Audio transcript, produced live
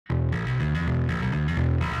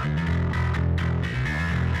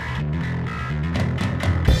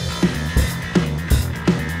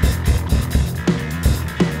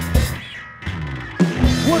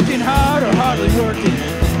Working hard or hardly working?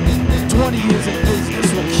 20 years in business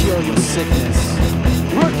will cure your sickness.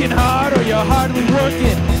 Working hard or you're hardly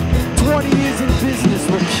working? 20 years in business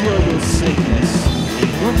will cure your sickness.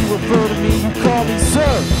 When you refer to me, you call me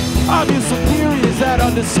sir. I'm your superior, is that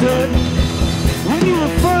understood? When you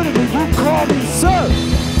refer to me, you call me sir.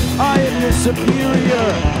 I am your superior.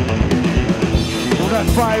 When I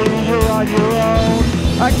fire you, you're on your own.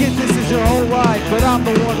 I get this is your whole life, but I'm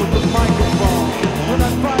the one with the microphone. When I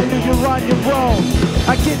fire you, you're on your own.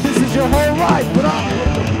 I get this is your whole life, but I'm the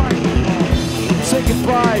one with the microphone. Say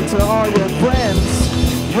goodbye to all your friends.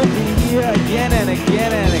 We'll be here again and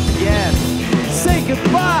again and again. Say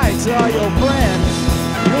goodbye to all your friends.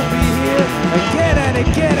 You'll be here again and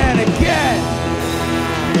again and again.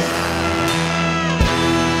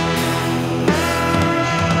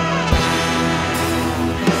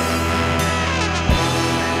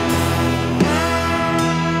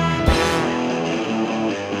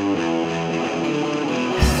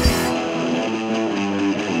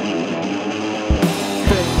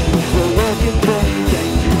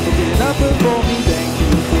 For me, thank you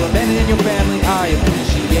for abandoning your family. I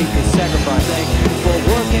appreciate the sacrifice. Thank you for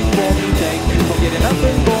working for me. Thank you for getting up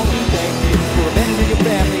and for me. Thank you for abandoning your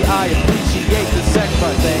family. I appreciate the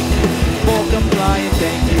sacrifice. Thank you for complying.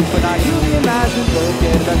 Thank you for not unionizing.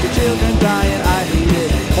 Forget about your children dying. I need it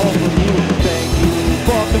all from you. Thank you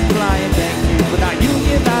for complying. Thank you for not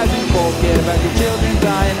unionizing. Forget about your children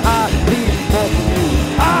dying. I need more from you.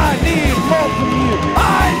 I need more from you.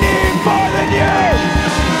 I need more than you.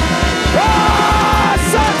 Ah!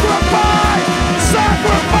 Sacrifice!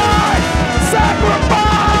 Sacrifice!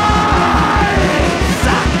 Sacrifice!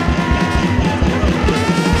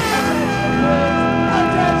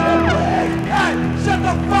 Attention, please! Hey, shut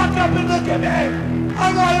the fuck up and look at me! I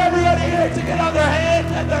want everybody here to get on their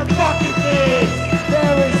hands and their fucking knees!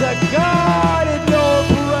 There is a God in your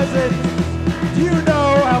presence! Do you know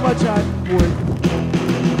how much I'm worth?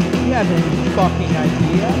 Do you have any fucking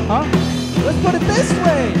idea, huh? Let's put it this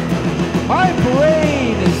way! My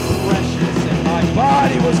brain is precious and my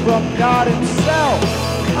body was from God himself.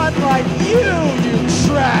 Unlike you, you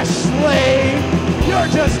trash slave. You're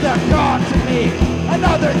just a god to me.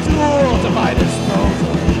 Another tool to my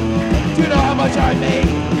disposal. Do you know how much I make?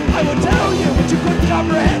 I would tell you, but you couldn't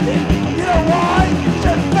comprehend it. You know why?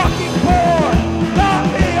 You're fucking poor. Not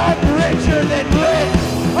me, I'm richer than rich.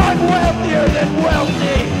 I'm wealthier than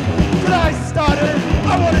wealthy. Did I stutter?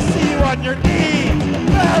 I want to see you on your knees.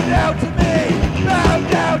 Bow down to